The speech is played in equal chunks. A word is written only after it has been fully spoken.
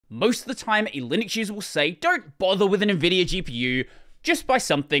Most of the time, a Linux user will say, don't bother with an Nvidia GPU, just buy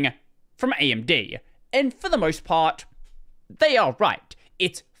something from AMD. And for the most part, they are right.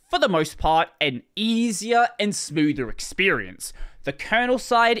 It's, for the most part, an easier and smoother experience. The kernel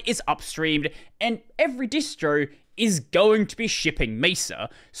side is upstreamed, and every distro is going to be shipping Mesa.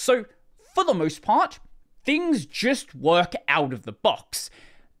 So, for the most part, things just work out of the box.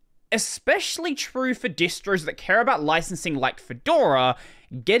 Especially true for distros that care about licensing like Fedora,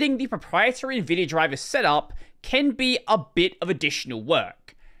 getting the proprietary Nvidia drivers set up can be a bit of additional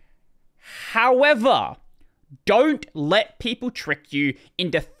work. However, don't let people trick you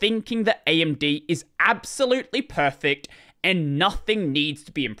into thinking that AMD is absolutely perfect and nothing needs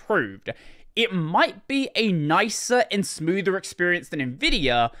to be improved. It might be a nicer and smoother experience than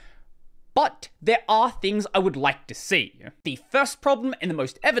Nvidia, but there are things I would like to see. The first problem, and the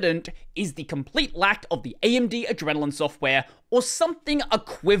most evident, is the complete lack of the AMD Adrenaline software, or something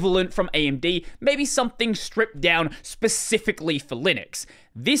equivalent from AMD, maybe something stripped down specifically for Linux.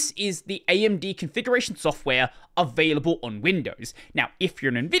 This is the AMD configuration software available on Windows. Now, if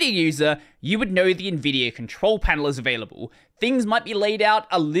you're an Nvidia user, you would know the Nvidia control panel is available. Things might be laid out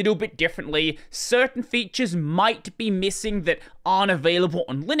a little bit differently, certain features might be missing that aren't available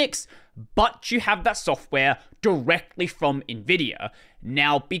on Linux, but you have that software directly from Nvidia.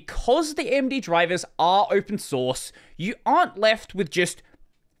 Now, because the AMD drivers are open source, you aren't left with just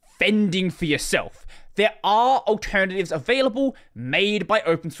fending for yourself. There are alternatives available made by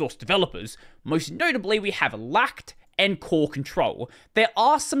open source developers. Most notably, we have Lact and Core Control. There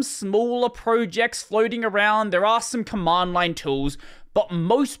are some smaller projects floating around, there are some command line tools, but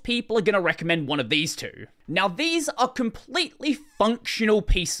most people are going to recommend one of these two. Now, these are completely functional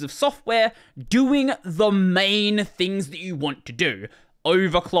pieces of software doing the main things that you want to do.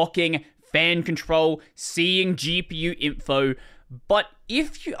 Overclocking, fan control, seeing GPU info. But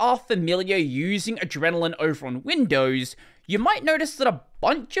if you are familiar using Adrenaline over on Windows, you might notice that a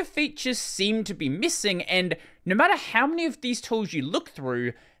bunch of features seem to be missing, and no matter how many of these tools you look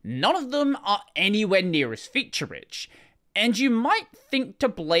through, none of them are anywhere near as feature-rich. And you might think to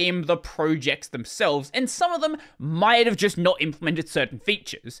blame the projects themselves, and some of them might have just not implemented certain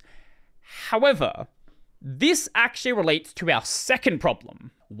features. However, this actually relates to our second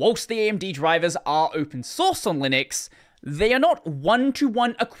problem. Whilst the AMD drivers are open source on Linux, they are not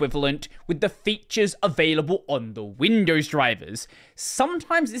one-to-one equivalent with the features available on the Windows drivers.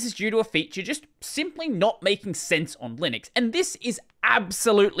 Sometimes this is due to a feature just simply not making sense on Linux, and this is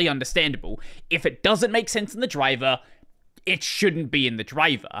absolutely understandable. If it doesn't make sense in the driver, it shouldn't be in the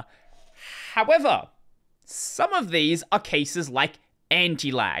driver. However, some of these are cases like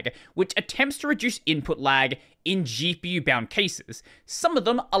anti-lag, which attempts to reduce input lag in GPU-bound cases. Some of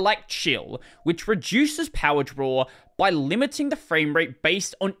them are like chill, which reduces power draw by limiting the frame rate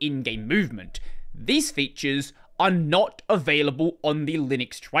based on in-game movement. These features are not available on the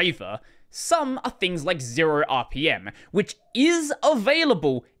Linux driver. Some are things like 0 RPM, which is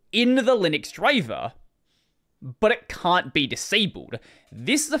available in the Linux driver, but it can't be disabled.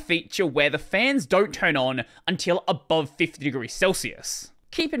 This is a feature where the fans don't turn on until above 50 degrees Celsius.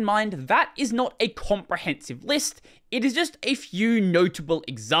 Keep in mind, that is not a comprehensive list, it is just a few notable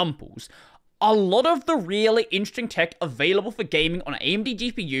examples. A lot of the really interesting tech available for gaming on AMD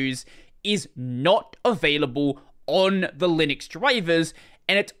GPUs is not available on the Linux drivers,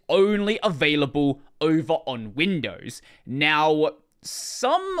 and it's only available over on Windows. Now,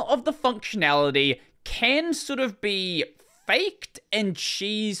 some of the functionality can sort of be faked and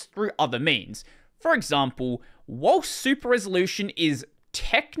cheesed through other means. For example, while super resolution is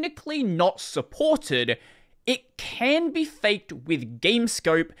technically not supported, it can be faked with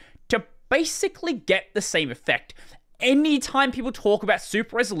GameScope to basically get the same effect. Anytime people talk about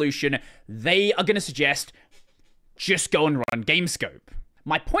super resolution, they are going to suggest just go and run GameScope.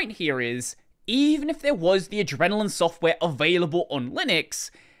 My point here is, even if there was the Adrenaline software available on Linux,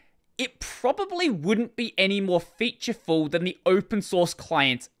 it probably wouldn't be any more featureful than the open source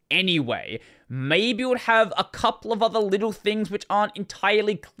clients anyway. Maybe it would have a couple of other little things which aren't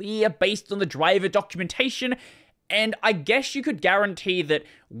entirely clear based on the driver documentation, and I guess you could guarantee that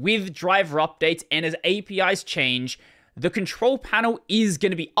with driver updates and as APIs change, the control panel is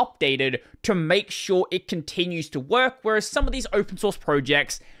going to be updated to make sure it continues to work, whereas some of these open source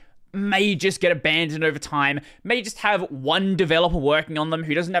projects may just get abandoned over time, may just have one developer working on them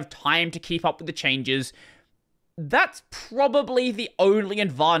who doesn't have time to keep up with the changes. That's probably the only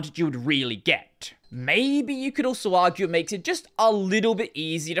advantage you would really get. Maybe you could also argue it makes it just a little bit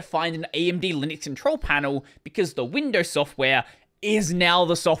easier to find an AMD Linux control panel because the Windows software is now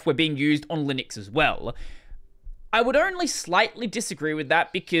the software being used on Linux as well. I would only slightly disagree with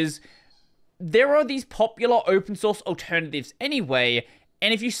that because there are these popular open source alternatives anyway,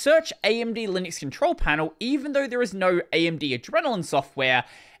 and if you search AMD Linux control panel, even though there is no AMD Adrenaline software,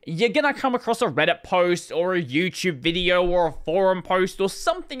 you're gonna come across a Reddit post or a YouTube video or a forum post or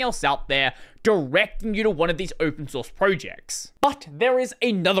something else out there directing you to one of these open source projects. But there is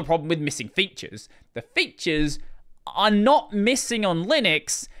another problem with missing features. The features are not missing on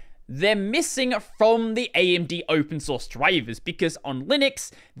Linux, they're missing from the AMD open source drivers, because on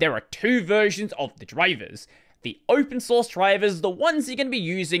Linux, there are two versions of the drivers. The open source drivers, the ones you're going to be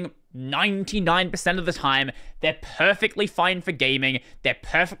using 99% of the time, they're perfectly fine for gaming, they're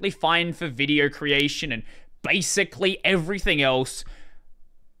perfectly fine for video creation and basically everything else.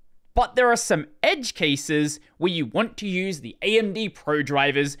 But there are some edge cases where you want to use the AMD Pro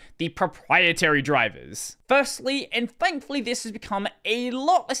drivers, the proprietary drivers. Firstly, and thankfully this has become a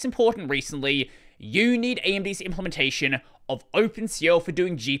lot less important recently, you need AMD's implementation of OpenCL for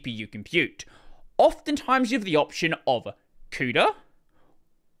doing GPU compute. Oftentimes you have the option of CUDA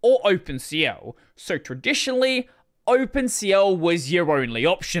or OpenCL. So traditionally, OpenCL was your only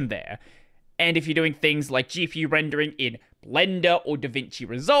option there. And if you're doing things like GPU rendering in Blender or DaVinci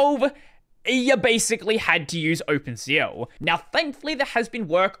Resolve, you basically had to use OpenCL. Now, thankfully, there has been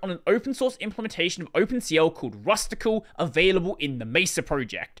work on an open source implementation of OpenCL called Rustical, available in the Mesa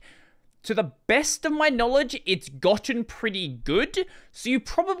project. To the best of my knowledge, it's gotten pretty good, so you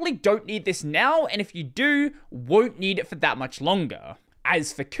probably don't need this now, and if you do, won't need it for that much longer.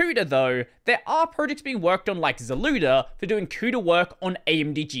 As for CUDA though, there are projects being worked on like Zaluda for doing CUDA work on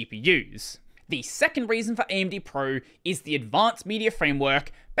AMD GPUs. The second reason for AMD Pro is the Advanced Media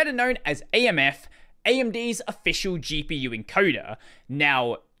Framework, better known as AMF, AMD's official GPU encoder.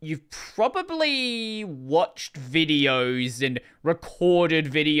 Now, you've probably watched videos and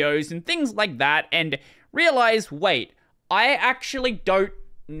recorded videos and things like that and realized, wait, I actually don't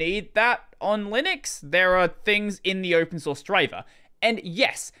need that on Linux. There are things in the open source driver. And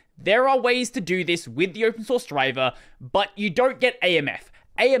yes, there are ways to do this with the open source driver, but you don't get AMF.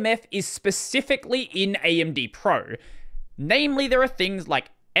 AMF is specifically in AMD Pro. Namely, there are things like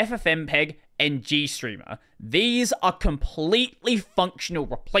FFmpeg and GStreamer. These are completely functional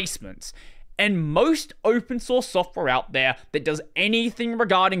replacements, and most open source software out there that does anything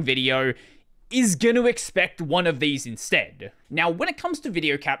regarding video is going to expect one of these instead. Now, when it comes to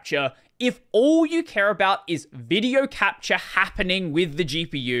video capture, if all you care about is video capture happening with the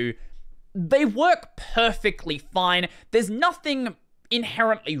GPU, they work perfectly fine. There's nothing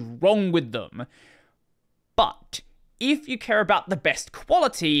inherently wrong with them. But if you care about the best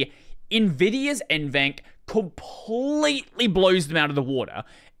quality, Nvidia's NVENC completely blows them out of the water.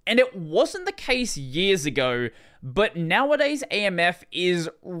 And it wasn't the case years ago, but nowadays AMF is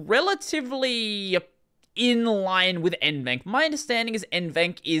relatively in line with NVENC. My understanding is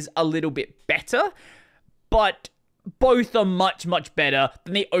NVENC is a little bit better, but both are much, much better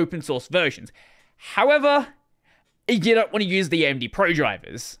than the open source versions. However, you don't want to use the AMD Pro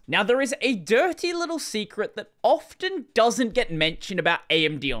drivers. Now, there is a dirty little secret that often doesn't get mentioned about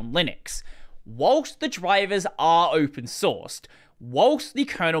AMD on Linux. Whilst the drivers are open sourced, whilst the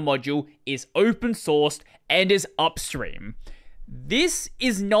kernel module is open sourced and is upstream, this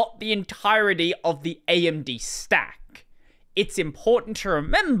is not the entirety of the AMD stack. It's important to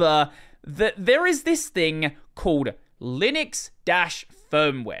remember that there is this thing called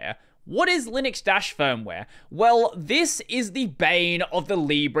Linux-firmware. What is Linux-firmware? Well, this is the bane of the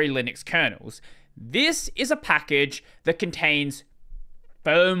Libre Linux kernels. This is a package that contains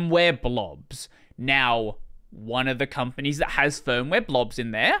firmware blobs. Now, one of the companies that has firmware blobs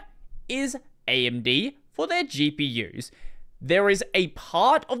in there is AMD for their GPUs. There is a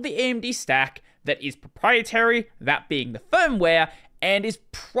part of the AMD stack that is proprietary, that being the firmware, and is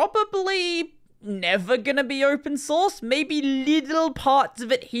probably never gonna be open source. Maybe little parts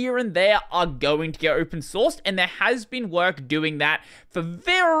of it here and there are going to get open sourced, and there has been work doing that for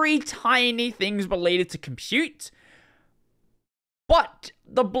very tiny things related to compute. But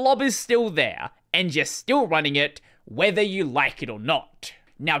the blob is still there, and you're still running it, whether you like it or not.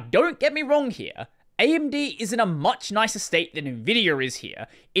 Now, don't get me wrong here. AMD is in a much nicer state than Nvidia is here.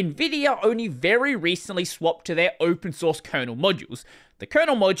 Nvidia only very recently swapped to their open source kernel modules. The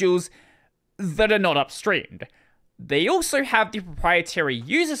kernel modules that are not upstreamed. They also have the proprietary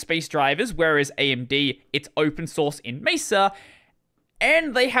user space drivers, whereas AMD, it's open source in Mesa,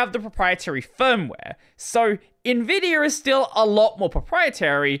 and they have the proprietary firmware. So Nvidia is still a lot more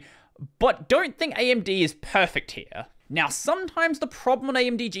proprietary, but don't think AMD is perfect here. Now, sometimes the problem on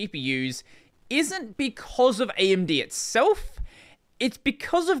AMD GPUs isn't because of AMD itself, it's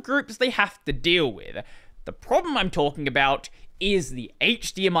because of groups they have to deal with. The problem I'm talking about is the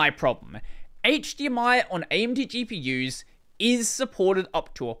HDMI problem. HDMI on AMD GPUs is supported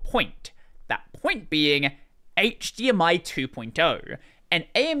up to a point. That point being HDMI 2.0. And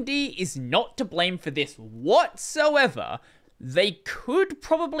AMD is not to blame for this whatsoever. They could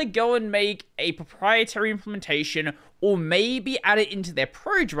probably go and make a proprietary implementation or maybe add it into their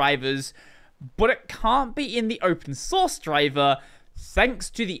pro drivers, but it can't be in the open source driver thanks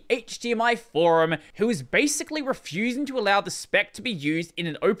to the HDMI Forum, who is basically refusing to allow the spec to be used in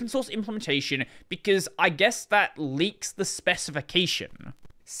an open source implementation because I guess that leaks the specification.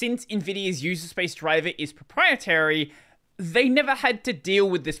 Since Nvidia's user space driver is proprietary, they never had to deal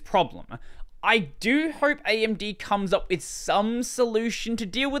with this problem. I do hope AMD comes up with some solution to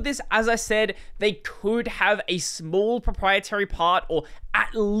deal with this. As I said, they could have a small proprietary part or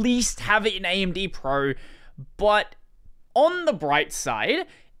at least have it in AMD Pro, but on the bright side,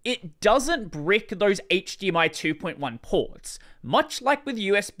 it doesn't brick those HDMI 2.1 ports. Much like with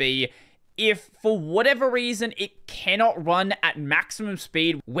USB, if for whatever reason it cannot run at maximum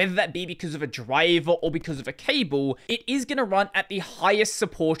speed, whether that be because of a driver or because of a cable, it is going to run at the highest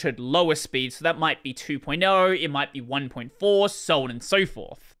supported lower speed. So that might be 2.0, it might be 1.4, so on and so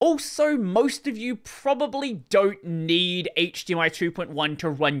forth. Also, most of you probably don't need HDMI 2.1 to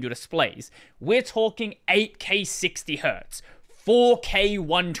run your displays. We're talking 8K 60Hz, 4K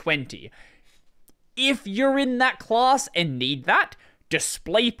 120. If you're in that class and need that,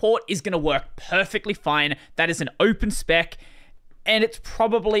 DisplayPort is going to work perfectly fine. That is an open spec, and it's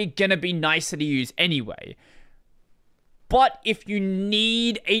probably going to be nicer to use anyway. But if you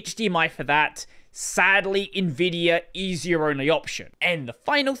need HDMI for that, sadly, Nvidia is your only option. And the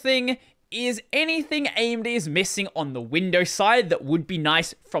final thing is anything AMD is missing on the Windows side that would be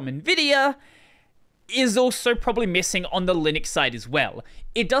nice from Nvidia is also probably missing on the Linux side as well.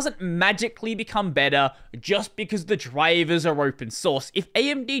 It doesn't magically become better just because the drivers are open source. If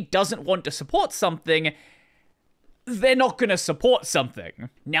AMD doesn't want to support something, they're not going to support something.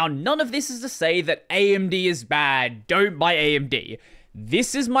 Now, none of this is to say that AMD is bad. Don't buy AMD.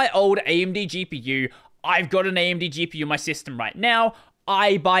 This is my old AMD GPU. I've got an AMD GPU in my system right now.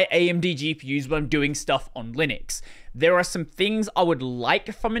 I buy AMD GPUs when I'm doing stuff on Linux. There are some things I would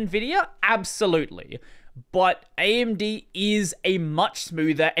like from Nvidia, absolutely. But AMD is a much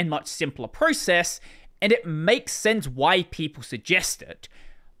smoother and much simpler process, and it makes sense why people suggest it.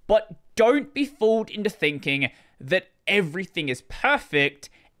 But don't be fooled into thinking that everything is perfect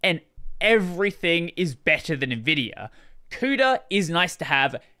and everything is better than Nvidia. CUDA is nice to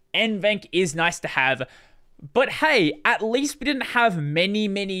have, NVENC is nice to have, but hey, at least we didn't have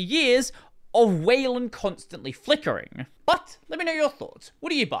many years of Wayland constantly flickering. But let me know your thoughts.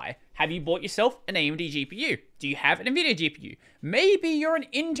 What do you buy? Have you bought yourself an AMD GPU? Do you have an Nvidia GPU? Maybe you're an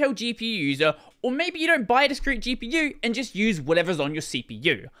Intel GPU user, or maybe you don't buy a discrete GPU and just use whatever's on your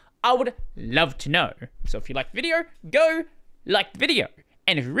CPU. I would love to know. So if you like the video, go like the video.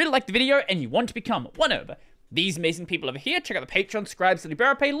 And if you really like the video and you want to become one of these amazing people over here, check out the Patreon, subscribe, and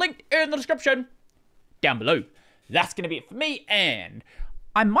the Pay linked in the description down below. That's going to be it for me, and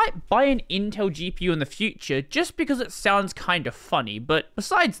I might buy an Intel GPU in the future just because it sounds kind of funny, but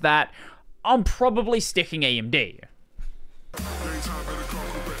besides that, I'm probably sticking AMD.